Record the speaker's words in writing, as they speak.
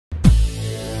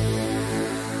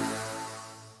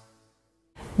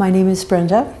My name is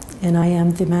Brenda, and I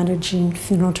am the Managing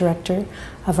Funeral Director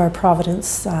of our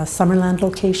Providence Summerland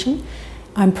location.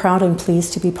 I'm proud and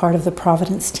pleased to be part of the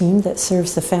Providence team that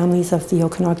serves the families of the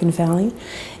Okanagan Valley,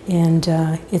 and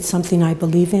it's something I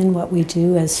believe in, what we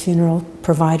do as funeral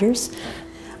providers.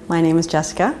 My name is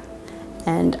Jessica,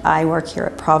 and I work here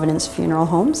at Providence Funeral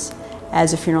Homes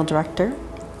as a funeral director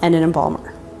and an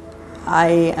embalmer.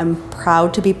 I am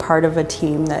proud to be part of a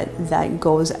team that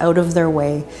goes out of their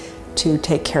way to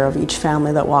take care of each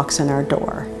family that walks in our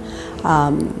door.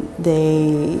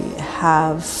 They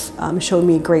have shown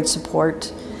me great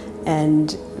support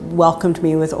and welcomed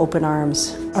me with open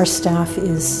arms. Our staff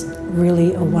is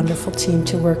really a wonderful team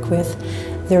to work with.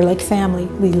 They're like family.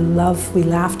 We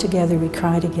laugh together, we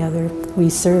cry together, we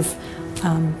serve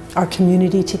our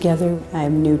community together.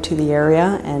 I'm new to the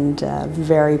area and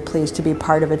very pleased to be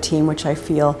part of a team which I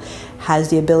feel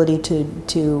has the ability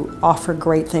to offer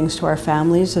great things to our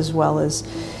families as well as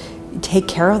take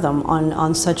care of them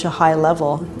on such a high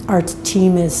level. Our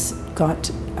team has got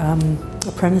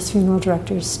apprentice funeral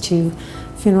directors to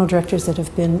funeral directors that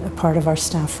have been a part of our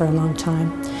staff for a long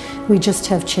time. We just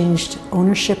have changed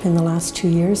ownership in the last 2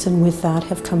 years, and with that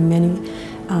have come many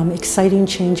exciting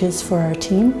changes for our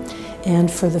team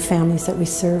and for the families that we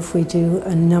serve. We do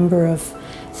a number of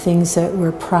things that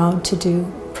we're proud to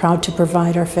do, proud to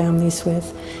provide our families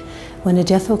with. When a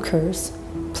death occurs,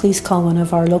 please call one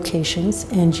of our locations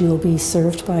and you will be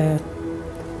served by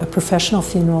a professional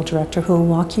funeral director who will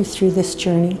walk you through this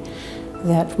journey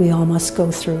that we all must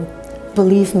go through.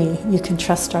 Believe me, you can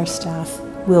trust our staff.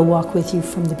 We'll walk with you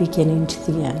from the beginning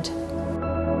to the end.